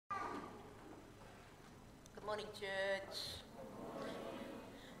Morning, church.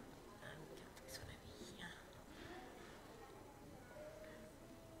 This one over here.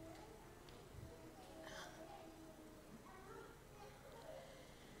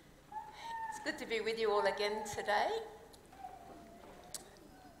 It's good to be with you all again today.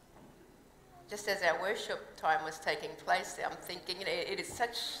 Just as our worship time was taking place, I'm thinking it is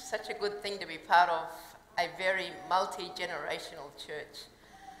such a good thing to be part of a very multi-generational church.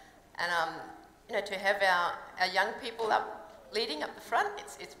 And to have our young people leading up the front,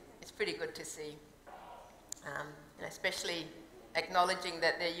 it's pretty good to see. Especially acknowledging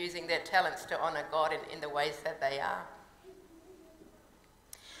that they're using their talents to honour God in the ways that they are.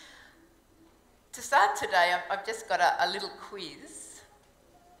 To start today, I've just got a little quiz.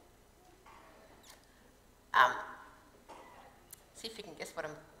 See if you can guess what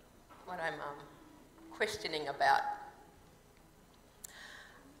I'm questioning about.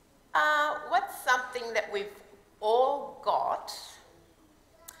 What's something that we've all got,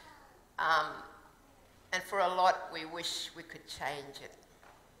 and for a lot we wish we could change it?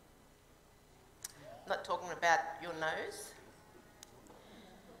 I'm not talking about your nose.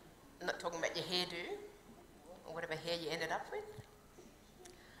 I'm not talking about your hairdo, or whatever hair you ended up with.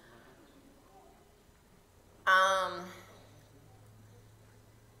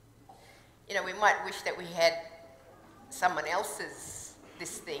 We might wish that we had someone else's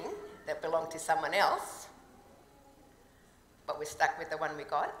this thing that belonged to someone else, but we're stuck with the one we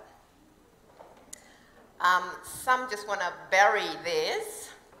got. Some just want to bury theirs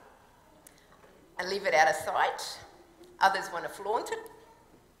and leave it out of sight. Others want to flaunt it.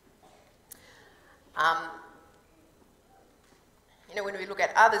 When we look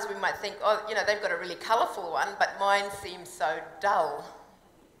at others, we might think, they've got a really colourful one, but mine seems so dull.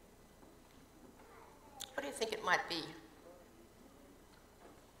 What do you think it might be?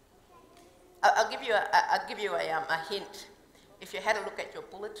 I'll give you a hint. If you had a look at your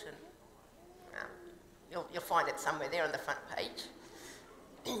bulletin, you'll find it somewhere there on the front page.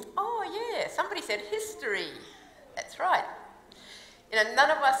 Oh yeah, somebody said history. That's right. None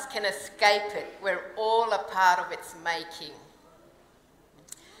of us can escape it. We're all a part of its making.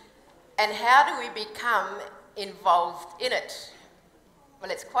 And how do we become involved in it? Well,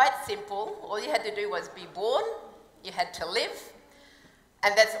 it's quite simple. All you had to do was be born, you had to live,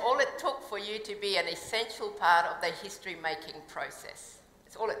 and that's all it took for you to be an essential part of the history-making process.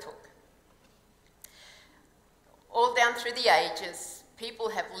 That's all it took. All down through the ages, people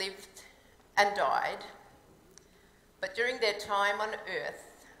have lived and died, but during their time on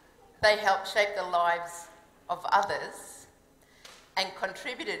earth, they helped shape the lives of others and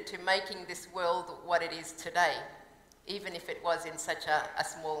contributed to making this world what it is today, even if it was in such a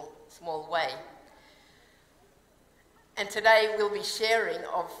small way. And today we'll be sharing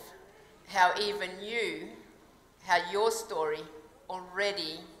of how your story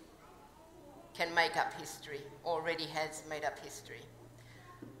already can make up history, already has made up history.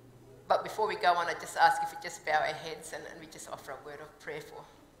 But before we go on, I just ask if we just bow our heads and we just offer a word of prayer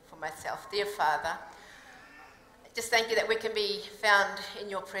for myself. Dear Father, just thank you that we can be found in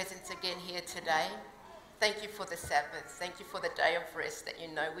your presence again here today. Thank you for the Sabbath. Thank you for the day of rest that you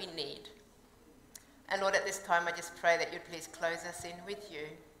know we need. And Lord, at this time, I just pray that you'd please close us in with you.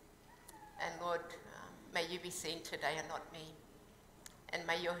 And Lord, may you be seen today and not me. And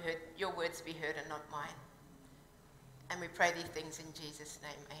may your words be heard and not mine. And we pray these things in Jesus'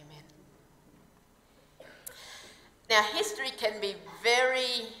 name. Amen. Now, history can be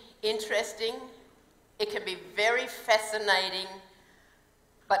very interesting. It can be very fascinating.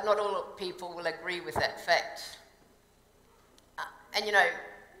 But not all people will agree with that fact.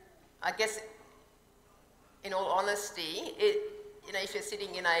 I guess, in all honesty, if you're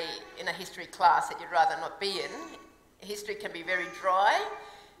sitting in a history class that you'd rather not be in, history can be very dry,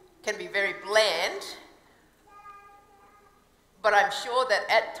 can be very bland, but I'm sure that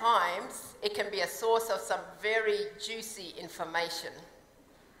at times it can be a source of some very juicy information.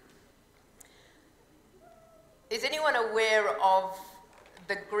 Is anyone aware of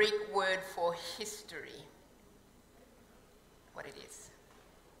the Greek word for history? What it is?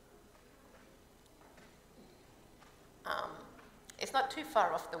 It's not too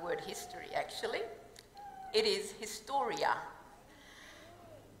far off the word history, actually. It is historia.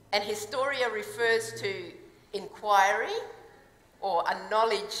 And historia refers to inquiry or a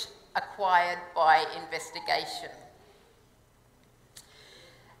knowledge acquired by investigation.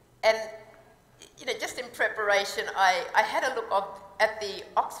 And, just in preparation, I had a look at the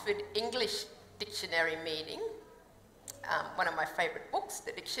Oxford English Dictionary meaning, one of my favourite books,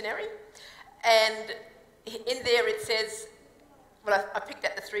 the dictionary, and in there it says well, I picked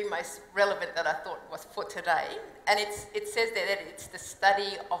out the three most relevant that I thought was for today, and it says there that it's the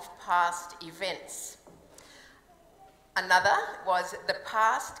study of past events. Another was the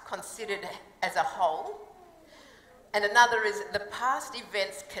past considered as a whole, and another is the past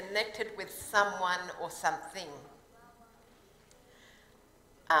events connected with someone or something.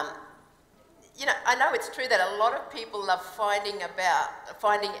 You know, I know it's true that a lot of people love finding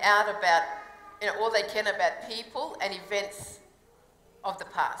out about, you know, all they can about people and events of the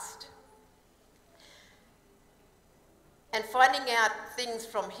past. And finding out things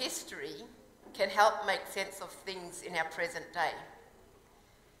from history can help make sense of things in our present day.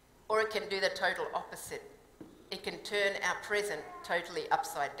 Or it can do the total opposite. It can turn our present totally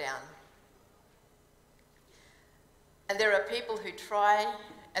upside down. And there are people who try,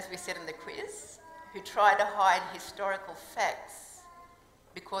 as we said in the quiz, who try to hide historical facts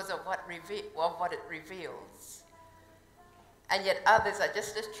because of what it reveals. And yet others are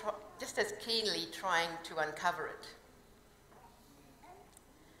just as keenly trying to uncover it.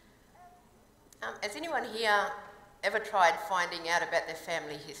 Has anyone here ever tried finding out about their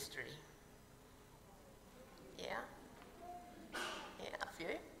family history? Yeah? Yeah, a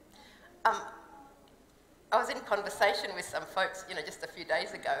few. I was in conversation with some folks, you know, just a few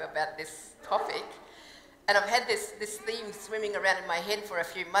days ago about this topic, and I've had this theme swimming around in my head for a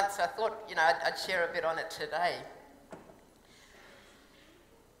few months, so I thought, you know, I'd share a bit on it today.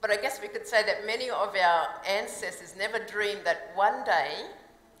 But I guess we could say that many of our ancestors never dreamed that one day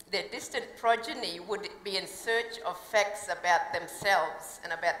their distant progeny would be in search of facts about themselves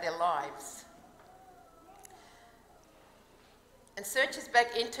and about their lives. And searches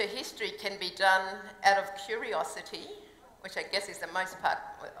back into history can be done out of curiosity, which I guess is the most part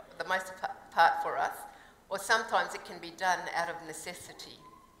for us, or sometimes it can be done out of necessity.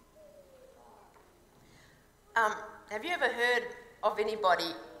 Have you ever heard of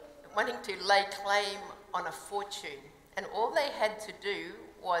anybody wanting to lay claim on a fortune, and all they had to do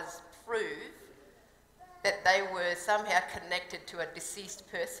was prove that they were somehow connected to a deceased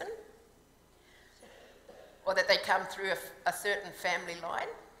person, or that they come through a certain family line?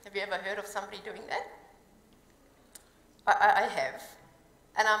 Have you ever heard of somebody doing that? I have.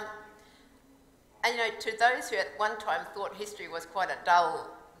 And you know, to those who at one time thought history was quite a dull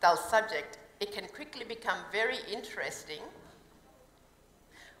subject, it can quickly become very interesting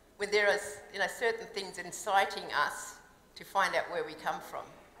when there are, you know, certain things inciting us to find out where we come from.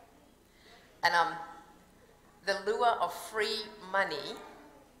 And the lure of free money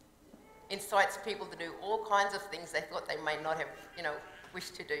incites people to do all kinds of things they thought they may not have, you know,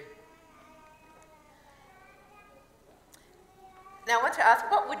 wished to do. Now I want to ask,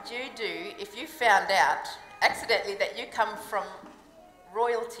 what would you do if you found out accidentally that you come from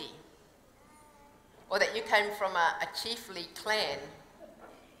royalty, or that you came from a chiefly clan,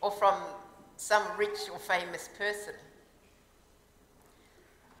 or from some rich or famous person?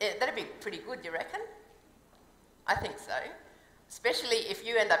 That'd be pretty good, you reckon? I think so. Especially if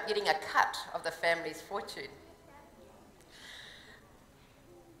you end up getting a cut of the family's fortune.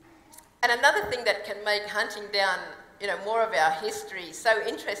 And another thing that can make hunting down, you know, more of our history so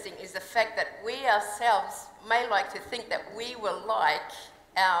interesting is the fact that we ourselves may like to think that we were like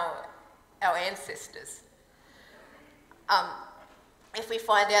our ancestors. If we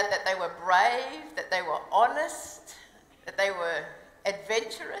find out that they were brave, that they were honest, that they were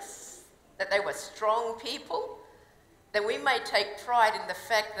adventurous, that they were strong people, then we may take pride in the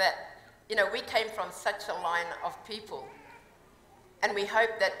fact that, you know, we came from such a line of people. And we hope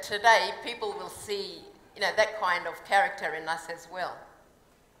that today people will see, you know, that kind of character in us as well.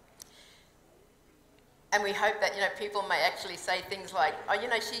 And we hope that, you know, people may actually say things like, oh, you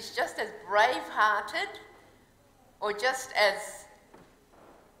know, she's just as brave-hearted or just as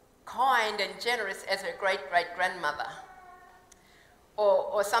kind and generous as her great-great-grandmother.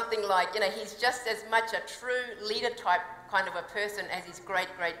 Or something like, you know, he's just as much a true leader type kind of a person as his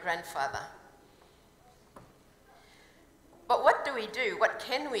great-great-grandfather. But what do we do? What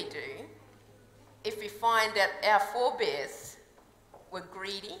can we do if we find that our forebears were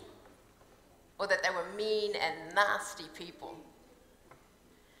greedy, or that they were mean and nasty people,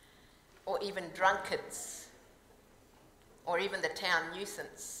 or even drunkards, or even the town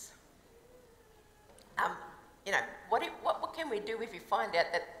nuisance? You know, what can we do if we find out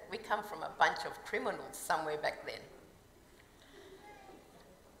that we come from a bunch of criminals somewhere back then?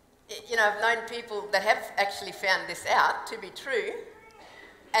 You know, I've known people that have actually found this out to be true,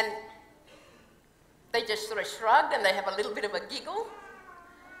 and they just sort of shrug and they have a little bit of a giggle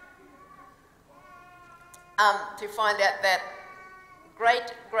to find out that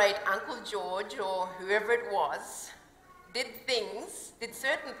great-great-Uncle George, or whoever it was, did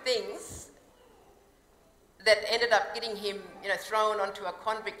certain things that ended up getting him, thrown onto a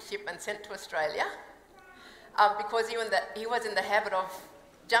convict ship and sent to Australia, because he was in the habit of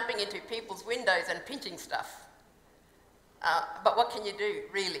jumping into people's windows and pinching stuff. But what can you do,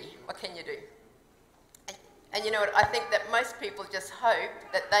 really? What can you do? And you know what, I think that most people just hope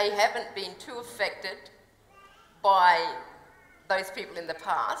that they haven't been too affected by those people in the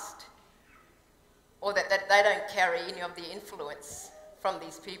past, or that they don't carry any of the influence from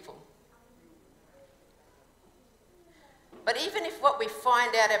these people. But even if what we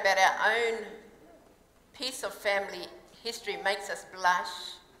find out about our own piece of family history makes us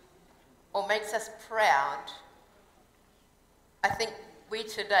blush or makes us proud, I think we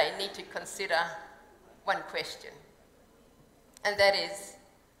today need to consider one question, and that is,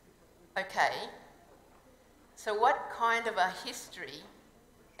 okay, so what kind of a history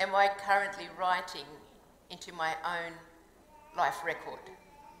am I currently writing into my own life record?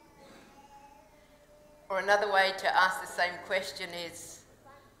 Or another way to ask the same question is,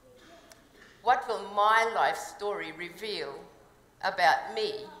 what will my life story reveal about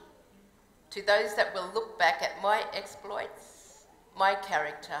me to those that will look back at my exploits, my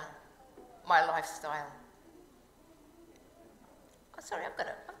character, my lifestyle? Oh, sorry, I've got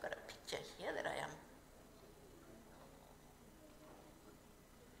a picture here that I am.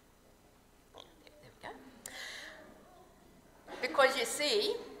 There we go. Because you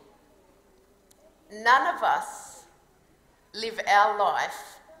see, none of us live our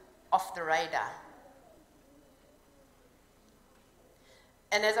life off the radar.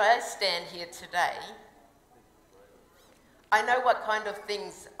 And as I stand here today, I know what kind of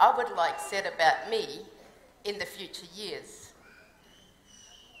things I would like said about me in the future years.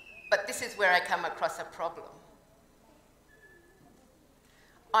 But this is where I come across a problem.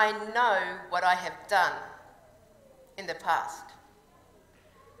 I know what I have done in the past.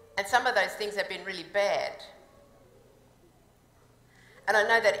 And some of those things have been really bad. And I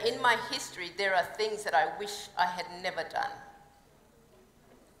know that in my history there are things that I wish I had never done.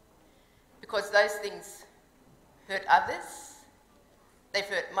 Because those things hurt others, they've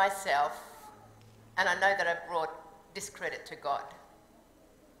hurt myself, and I know that I've brought discredit to God.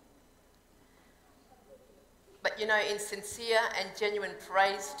 But you know, in sincere and genuine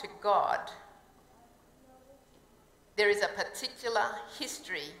praise to God, there is a particular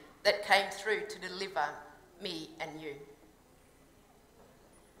history that came through to deliver me and you.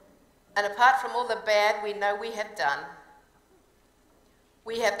 And apart from all the bad we know we have done,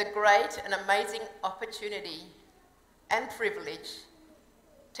 we have the great and amazing opportunity and privilege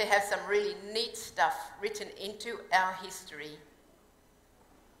to have some really neat stuff written into our history.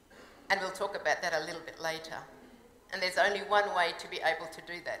 And we'll talk about that a little bit later. And there's only one way to be able to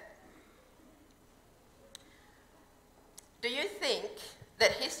do that. Do you think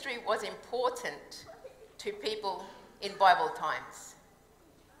that history was important to people in Bible times?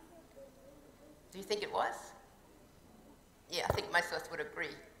 Do you think it was? Yeah, I think most of us would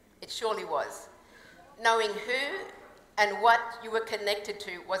agree. It surely was. Knowing who and what you were connected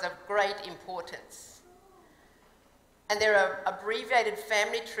to was of great importance. And there are abbreviated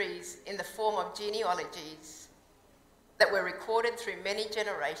family trees in the form of genealogies that were recorded through many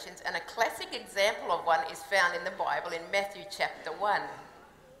generations, and a classic example of one is found in the Bible in Matthew chapter 1,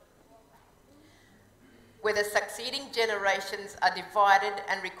 where the succeeding generations are divided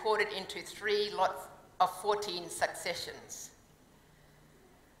and recorded into 3 lots of 14 successions.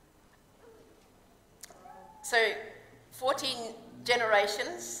 So 14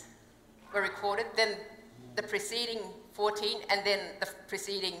 generations were recorded, then the preceding 14, and then the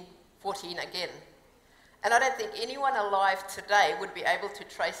preceding 14 again. And I don't think anyone alive today would be able to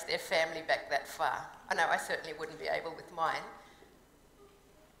trace their family back that far. I know I certainly wouldn't be able with mine.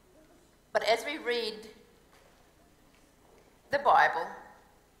 But as we read the Bible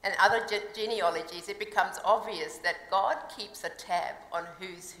and other genealogies, it becomes obvious that God keeps a tab on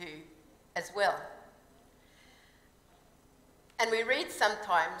who's who as well. And we read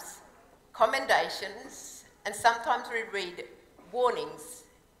sometimes commendations, and sometimes we read warnings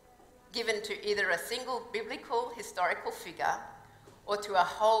given to either a single biblical historical figure or to a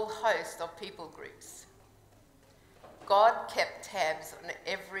whole host of people groups. God kept tabs on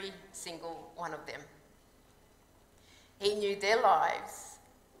every single one of them. He knew their lives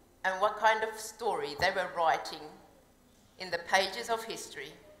and what kind of story they were writing in the pages of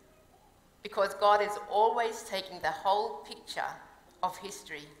history, because God is always taking the whole picture of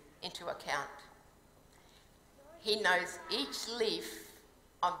history into account. He knows each leaf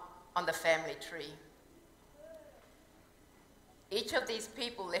on the family tree. Each of these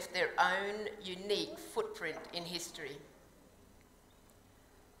people left their own unique footprint in history.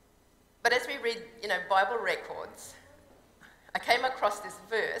 But as we read, Bible records, I came across this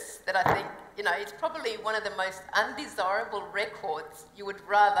verse that I think, it's probably one of the most undesirable records you would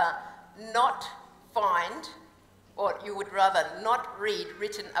rather not find, or you would rather not read,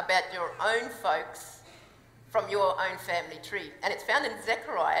 written about your own folks from your own family tree. And it's found in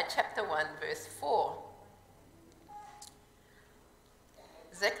Zechariah chapter 1, verse 4.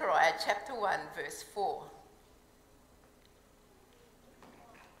 Zechariah chapter 1, verse 4.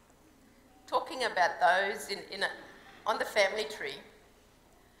 Talking about those on the family tree.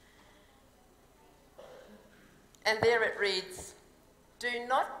 And there it reads, "Do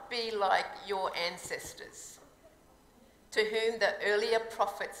not be like your ancestors, to whom the earlier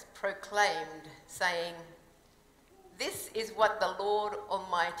prophets proclaimed, saying, 'This is what the Lord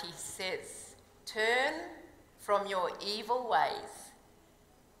Almighty says, turn from your evil ways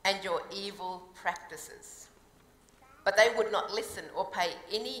and your evil practices.' But they would not listen or pay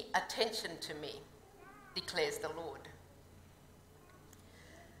any attention to me, declares the Lord."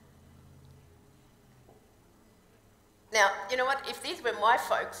 Now, you know what? If these were my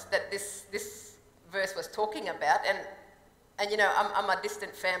folks that this verse was talking about, and I'm a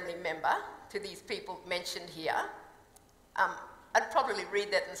distant family member to these people mentioned here, I'd probably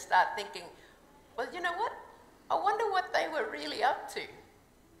read that and start thinking, well, you know what? I wonder what they were really up to.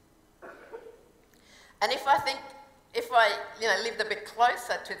 And if I lived a bit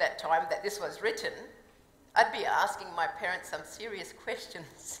closer to that time that this was written, I'd be asking my parents some serious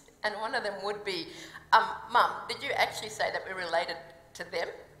questions. And one of them would be, Mum, did you actually say that we're related to them?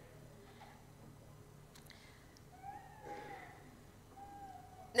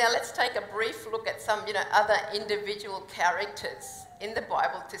 Now let's take a brief look at some, other individual characters in the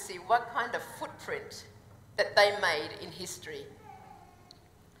Bible to see what kind of footprint that they made in history.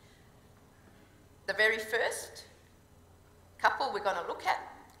 The very first couple we're going to look at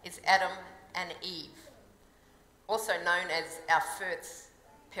is Adam and Eve, also known as our first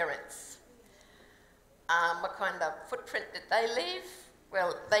parents. What kind of footprint did they leave?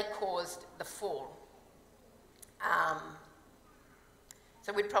 Well, they caused the fall.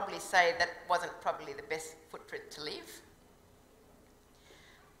 So we'd probably say that wasn't probably the best footprint to leave.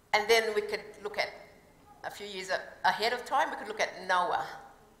 And then we could look at a few years ahead of time, we could look at Noah.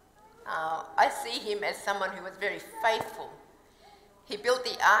 I see him as someone who was very faithful. He built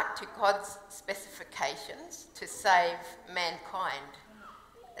the ark to God's specifications to save mankind.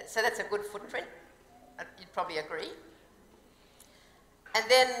 So that's a good footprint, you'd probably agree. And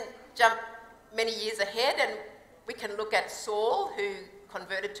then jump many years ahead and we can look at Saul, who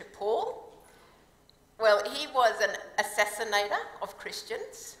converted to Paul. Well, he was an assassinator of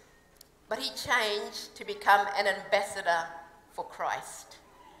Christians, but he changed to become an ambassador for Christ.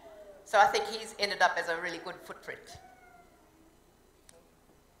 So I think he's ended up as a really good footprint.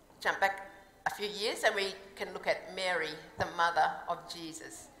 Jump back a few years and we can look at Mary, the mother of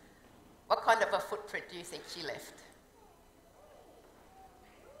Jesus. What kind of a footprint do you think she left?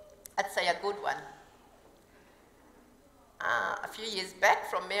 I'd say a good one. A few years back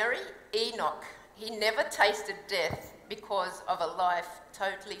from Mary, Enoch. He never tasted death because of a life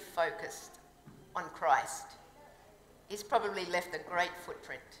totally focused on Christ. He's probably left a great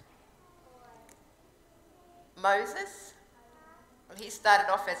footprint. Moses, well, he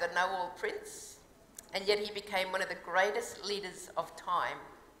started off as a know-all prince, and yet he became one of the greatest leaders of time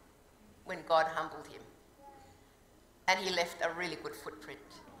when God humbled him. And he left a really good footprint.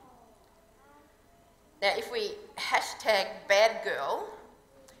 Now, if we hashtag bad girl,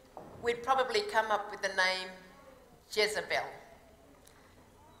 we'd probably come up with the name Jezebel.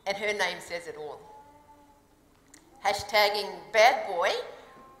 And her name says it all. Hashtagging bad boy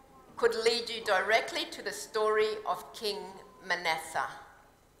could lead you directly to the story of King Manasseh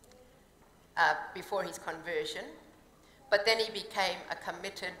before his conversion. But then he became a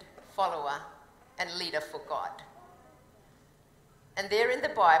committed follower and leader for God. And there in the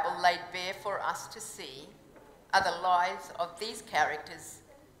Bible, laid bare for us to see, are the lives of these characters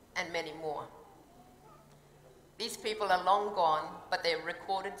and many more. These people are long gone, but their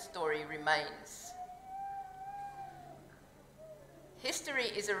recorded story remains. History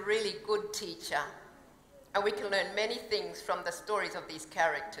is a really good teacher, and we can learn many things from the stories of these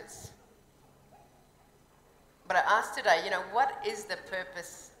characters. But I ask today, what is the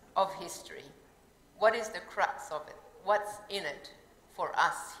purpose of history? What is the crux of it? What's in it for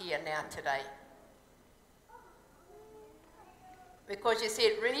us here now today? Because you see,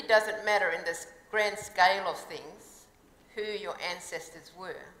 it really doesn't matter in this grand scale of things who your ancestors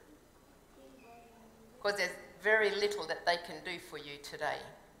were, because there's very little that they can do for you today.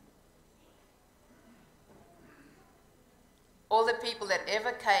 All the people that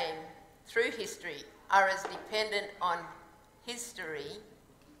ever came through history, are as dependent on history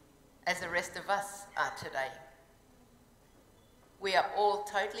as the rest of us are today. We are all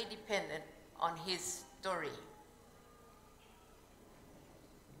totally dependent on his story.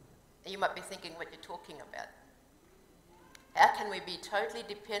 You might be thinking what you're talking about. How can we be totally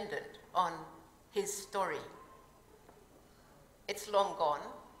dependent on his story? It's long gone,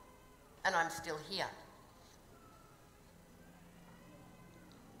 and I'm still here.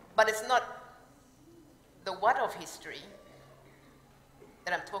 But it's not the what of history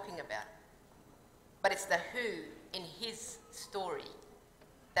that I'm talking about, but it's the who in his story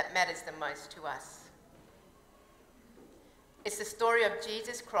that matters the most to us. It's the story of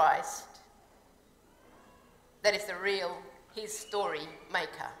Jesus Christ that is the real his story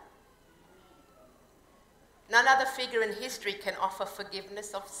maker. None other figure in history can offer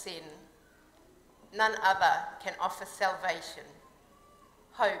forgiveness of sin. None other can offer salvation,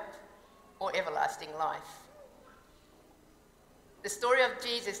 hope, or everlasting life. The story of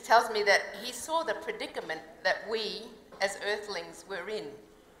Jesus tells me that he saw the predicament that we as earthlings were in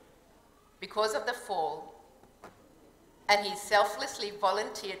because of the fall, and he selflessly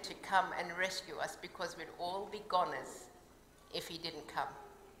volunteered to come and rescue us because we'd all be goners if he didn't come.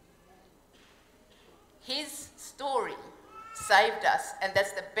 His story saved us, and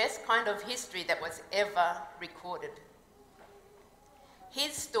that's the best kind of history that was ever recorded.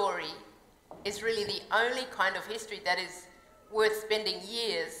 His story is really the only kind of history that is worth spending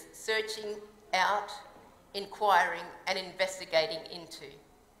years searching out, inquiring, and investigating into.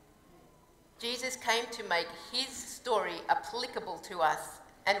 Jesus came to make his story applicable to us,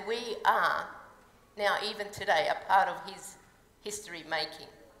 and we are now, even today, a part of his history making.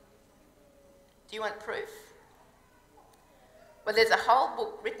 Do you want proof? Well, there's a whole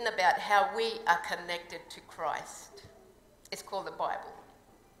book written about how we are connected to Christ. It's called the Bible.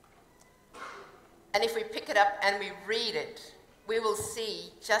 And if we pick it up and we read it, we will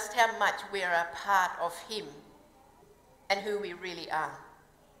see just how much we are a part of him and who we really are.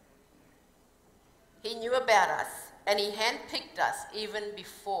 He knew about us, and he handpicked us even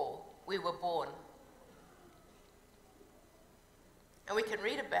before we were born. And we can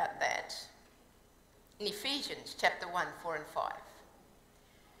read about that in Ephesians chapter 1, 4 and 5.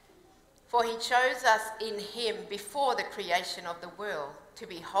 For he chose us in him before the creation of the world to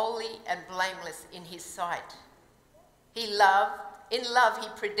be holy and blameless in his sight. In love, he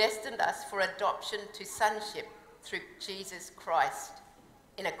predestined us for adoption to sonship through Jesus Christ,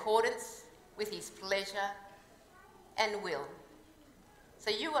 in accordance with his pleasure and will. So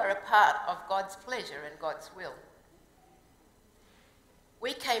you are a part of God's pleasure and God's will.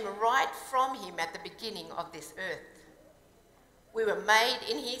 We came right from him at the beginning of this earth. We were made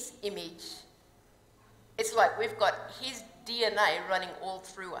in his image. It's like we've got his DNA running all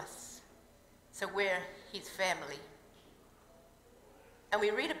through us. So we're his family. And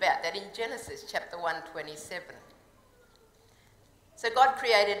we read about that in Genesis chapter 1:27. So God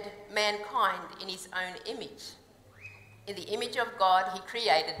created mankind in his own image. In the image of God, he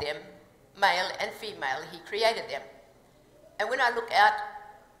created them, male and female, he created them. And when I look out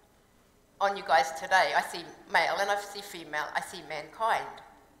on you guys today, I see male and I see female, I see mankind.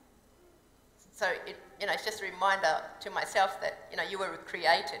 So it's just a reminder to myself that you were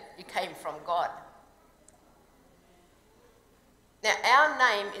created, you came from God. Now our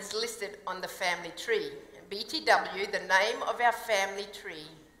name is listed on the family tree. BTW, the name of our family tree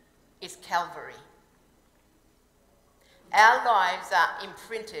is Calvary. Our lives are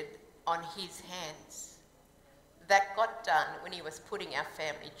imprinted on his hands. That got done when he was putting our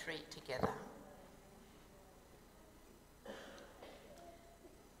family tree together.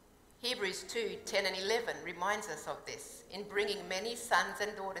 Hebrews 2, 10 and 11 reminds us of this. In bringing many sons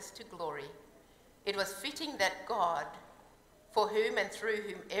and daughters to glory, it was fitting that God, for whom and through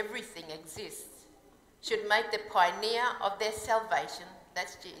whom everything exists, should make the pioneer of their salvation,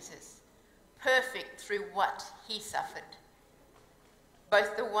 that's Jesus, perfect through what he suffered.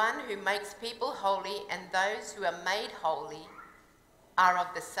 Both the one who makes people holy and those who are made holy are of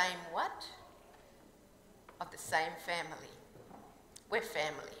the same what? Of the same family. We're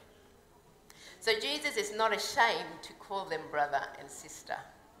family. So Jesus is not ashamed to call them brother and sister.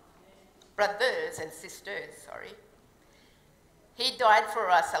 Brothers and sisters, sorry. He died for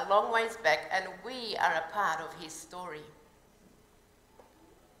us a long ways back, and we are a part of his story.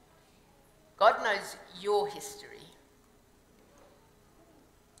 God knows your history.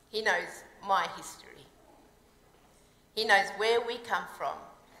 He knows my history. He knows where we come from,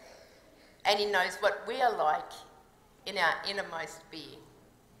 and he knows what we are like in our innermost being.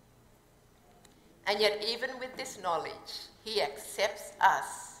 And yet, even with this knowledge, he accepts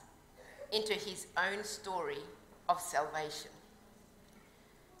us into his own story of salvation.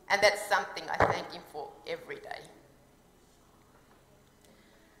 And that's something I thank him for every day.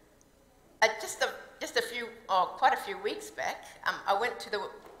 Quite a few weeks back, I went to the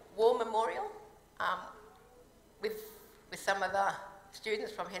War Memorial with some of the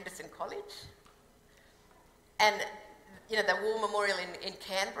students from Henderson College. And, you know, the War Memorial in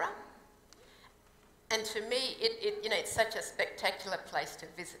Canberra. And to me, it's such a spectacular place to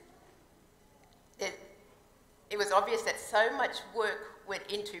visit. It was obvious that so much work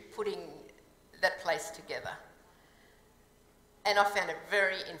went into putting that place together. And I found it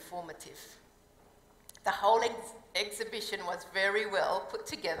very informative. The whole exhibition was very well put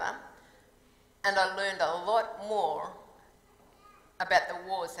together, and I learned a lot more about the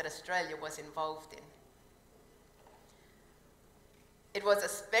wars that Australia was involved in. It was a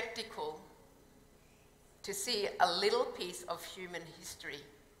spectacle to see a little piece of human history,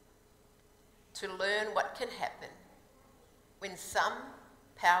 to learn what can happen when some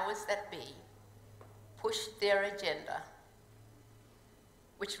powers that be push their agenda,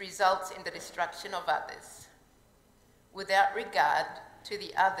 which results in the destruction of others, without regard to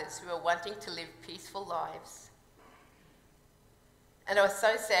the others who are wanting to live peaceful lives. And I was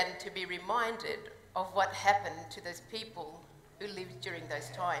so saddened to be reminded of what happened to those people who lived during those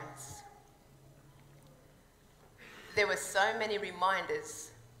times. There were so many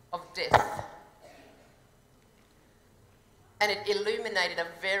reminders of death. And it illuminated a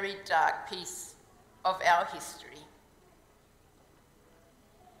very dark piece of our history.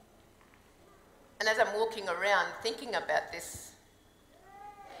 And as I'm walking around thinking about this,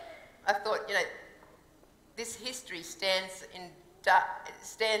 I thought, you know, this history stands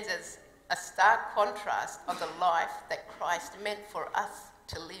as a stark contrast of the life that Christ meant for us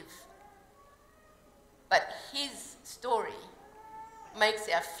to live. But his story makes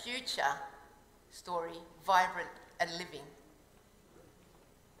our future story vibrant and living.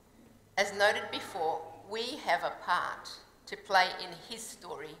 As noted before, we have a part to play in his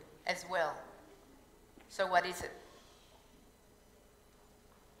story as well. So what is it?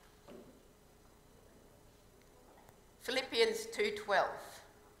 Philippians 2:12.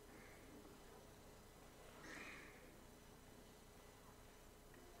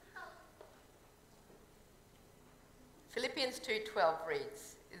 Philippians 2:12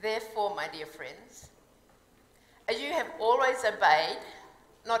 reads, "Therefore, my dear friends, as you have always obeyed,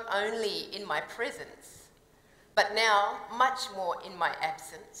 not only in my presence, but now much more in my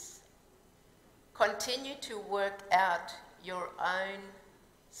absence, continue to work out your own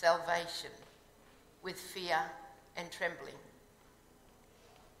salvation with fear and trembling."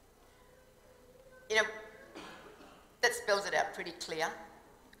 You know, that spells it out pretty clear.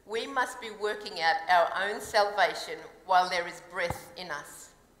 We must be working out our own salvation while there is breath in us.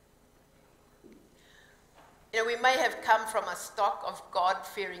 You know, we may have come from a stock of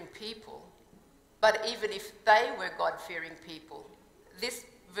God-fearing people, but even if they were God-fearing people, this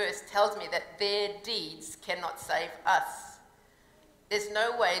verse tells me that their deeds cannot save us. There's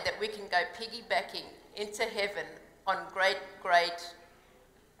no way that we can go piggybacking into heaven on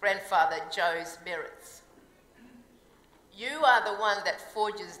great-great-grandfather Joe's merits. You are the one that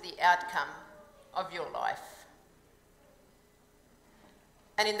forges the outcome of your life.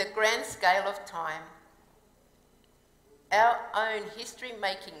 And in the grand scale of time, our own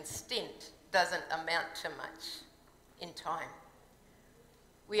history-making stint doesn't amount to much in time.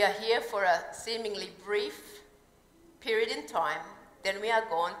 We are here for a seemingly brief period in time, then we are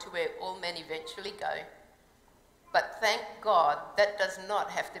gone to where all men eventually go. But thank God that does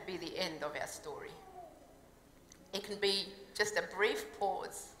not have to be the end of our story. It can be just a brief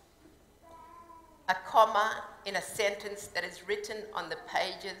pause, a comma in a sentence that is written on the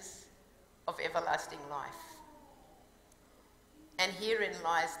pages of everlasting life. And herein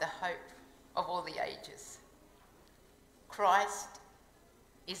lies the hope of all the ages. Christ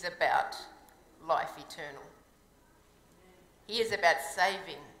is about life eternal. He is about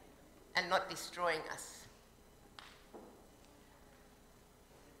saving and not destroying us.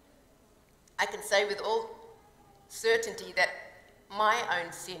 I can say with all certainty that my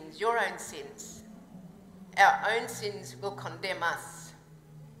own sins, your own sins, our own sins will condemn us.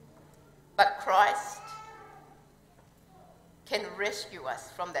 But Christ can rescue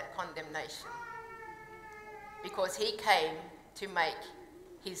us from that condemnation because he came to make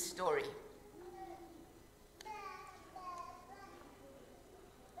his story.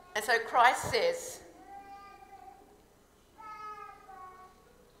 And so Christ says,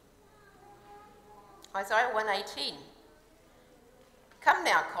 Isaiah 1:18, "Come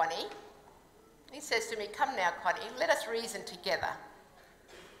now, Connie." He says to me, "Come now, Connie, let us reason together.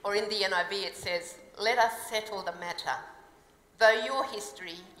 or in the NIV it says, "Let us settle the matter. Though your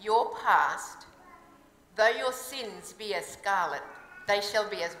history, your past, though your sins be as scarlet, they shall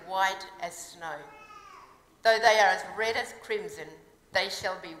be as white as snow. Though they are as red as crimson, they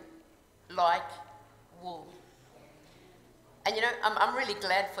shall be like wool." And you know, I'm really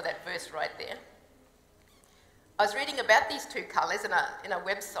glad for that verse right there. I was reading about these two colours in a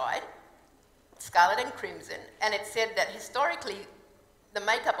website, scarlet and crimson, and it said that historically the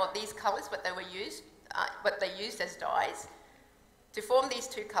makeup of these colours, what they used as dyes, to form these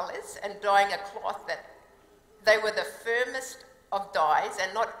two colours and dyeing a cloth, that they were the firmest of dyes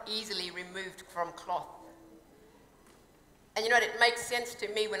and not easily removed from cloth. And you know, it makes sense to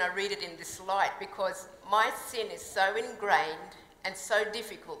me when I read it in this light, because my sin is so ingrained and so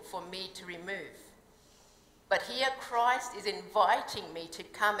difficult for me to remove. But here Christ is inviting me to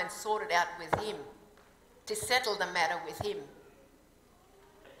come and sort it out with him, to settle the matter with him.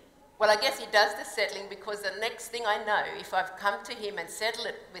 Well, I guess he does the settling, because the next thing I know, if I've come to him and settled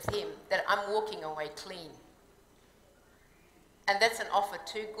it with him, that I'm walking away clean. And that's an offer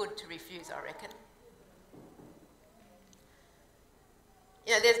too good to refuse, I reckon.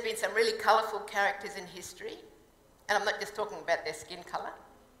 You know, there's been some really colourful characters in history, and I'm not just talking about their skin colour.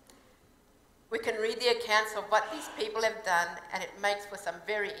 We can read the accounts of what these people have done, and it makes for some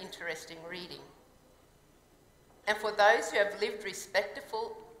very interesting reading. And for those who have lived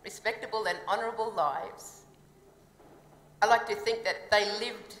respectable and honourable lives, I like to think that they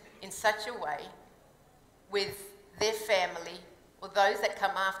lived in such a way with their family or those that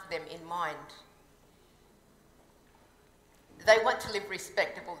come after them in mind. They want to live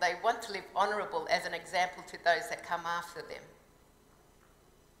respectable, they want to live honourable as an example to those that come after them.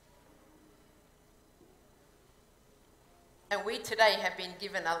 And we today have been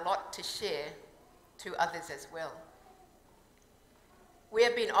given a lot to share to others as well. We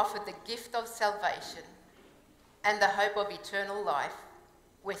have been offered the gift of salvation and the hope of eternal life,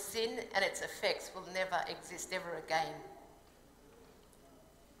 where sin and its effects will never exist ever again.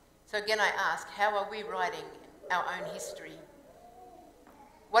 So again I ask, how are we writing our own history?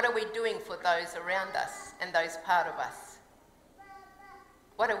 What are we doing for those around us and those part of us?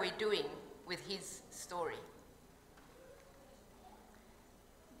 What are we doing with his story?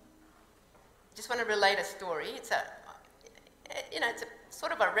 Just want to relate a story. It's a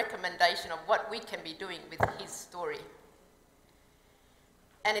sort of a recommendation of what we can be doing with his story.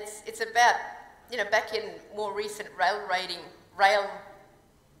 And it's about, you know, back in more recent railroading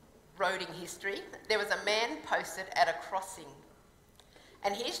history, there was a man posted at a crossing.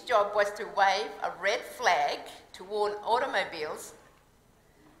 And his job was to wave a red flag to warn automobiles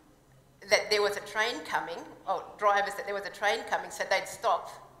that there was a train coming, or drivers that there was a train coming, so they'd stop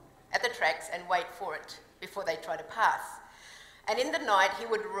at the tracks and wait for it before they try to pass. And in the night, he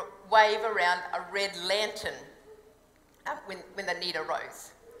would wave around a red lantern when the need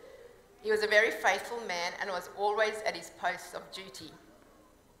arose. He was a very faithful man and was always at his post of duty.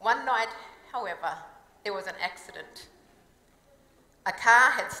 One night, however, there was an accident. A car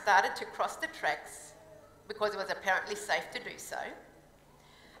had started to cross the tracks because it was apparently safe to do so,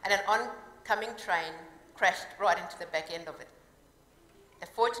 and an oncoming train crashed right into the back end of it. And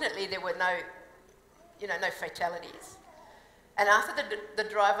fortunately, there were no fatalities. And after the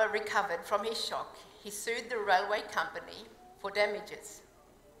driver recovered from his shock, he sued the railway company for damages,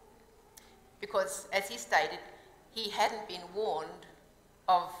 because, as he stated, he hadn't been warned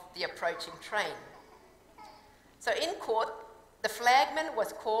of the approaching train. So in court, the flagman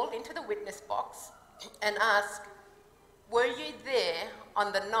was called into the witness box and asked, "Were you there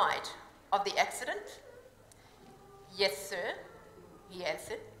on the night of the accident?" "Yes, sir," he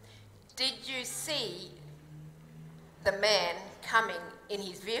answered. "Did you see the man coming in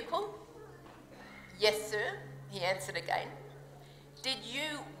his vehicle?" "Yes, sir," he answered again. "Did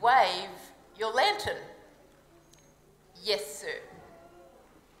you wave your lantern?" "Yes, sir."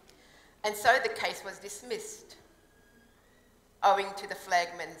 And so the case was dismissed, owing to the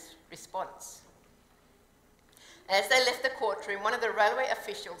flagman's response. As they left the courtroom, one of the railway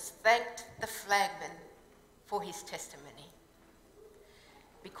officials thanked the flagman for his testimony.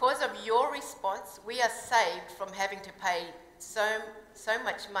 "Because of your response, we are saved from having to pay so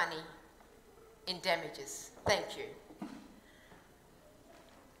much money in damages. Thank you."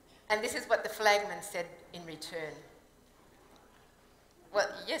 And this is what the flagman said in return. "Well,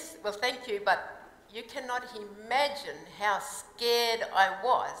 yes, well, thank you, but you cannot imagine how scared I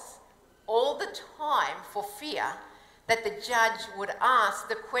was all the time for fear that the judge would ask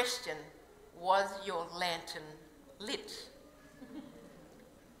the question, 'Was your lantern lit?'"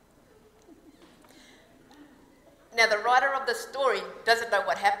 Now, the writer of the story doesn't know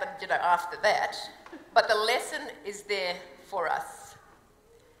what happened, after that, but the lesson is there for us.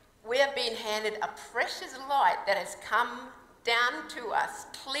 We are being handed a precious light that has come down to us,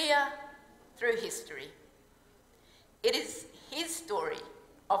 clear through history. It is his story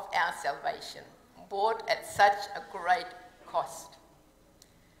of our salvation, bought at such a great cost.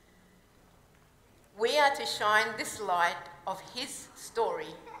 We are to shine this light of his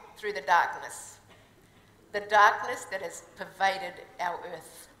story through the darkness that has pervaded our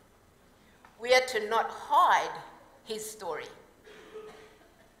earth. We are to not hide his story.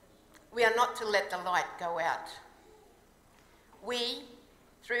 We are not to let the light go out. We,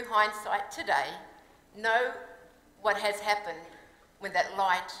 through hindsight today, know what has happened when that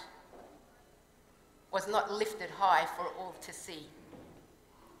light was not lifted high for all to see.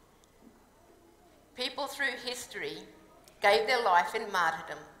 People through history gave their life in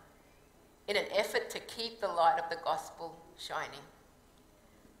martyrdom in an effort to keep the light of the gospel shining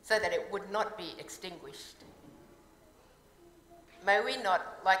so that it would not be extinguished. May we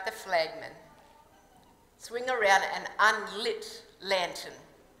not, like the flagman, swing around an unlit lantern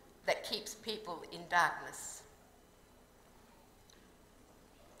that keeps people in darkness.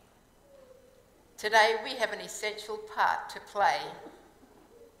 Today we have an essential part to play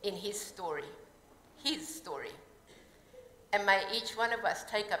in his story, and may each one of us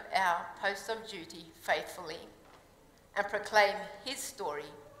take up our post of duty faithfully and proclaim his story,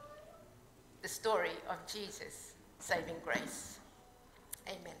 the story of Jesus' saving grace.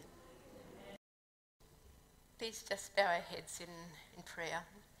 Amen. Please just bow our heads in prayer.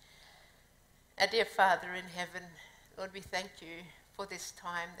 Our dear Father in heaven, Lord, we thank you for this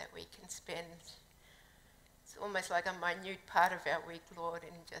time that we can spend. It's almost like a minute part of our week, Lord,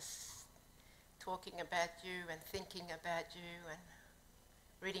 in just talking about you and thinking about you and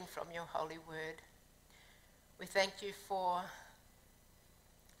reading from your holy word. We thank you for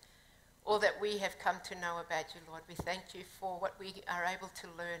all that we have come to know about you, Lord. We thank you for what we are able to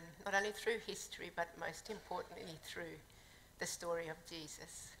learn, not only through history, but most importantly through the story of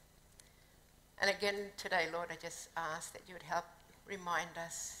Jesus. And again today, Lord, I just ask that you would help remind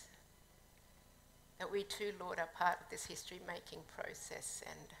us that we too, Lord, are part of this history-making process.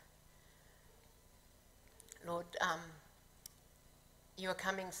 And Lord, you are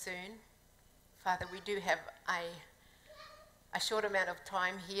coming soon. Father, we do have a short amount of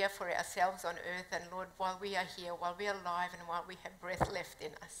time here for ourselves on earth, and Lord, while we are here, while we are alive, and while we have breath left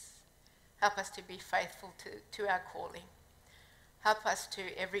in us, help us to be faithful to our calling. Help us to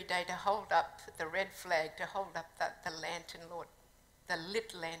every day to hold up the red flag, to hold up the lantern, Lord, the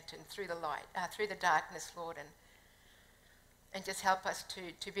lit lantern through the light, through the darkness, Lord, and just help us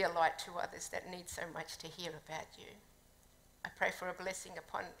to be a light to others that need so much to hear about you. I pray for a blessing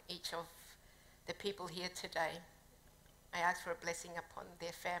upon each of the people here today. I ask for a blessing upon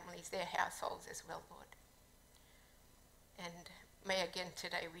their families, their households as well, Lord. And may again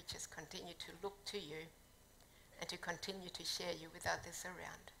today we just continue to look to you and to continue to share you with others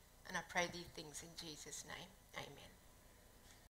around. And I pray these things in Jesus' name. Amen.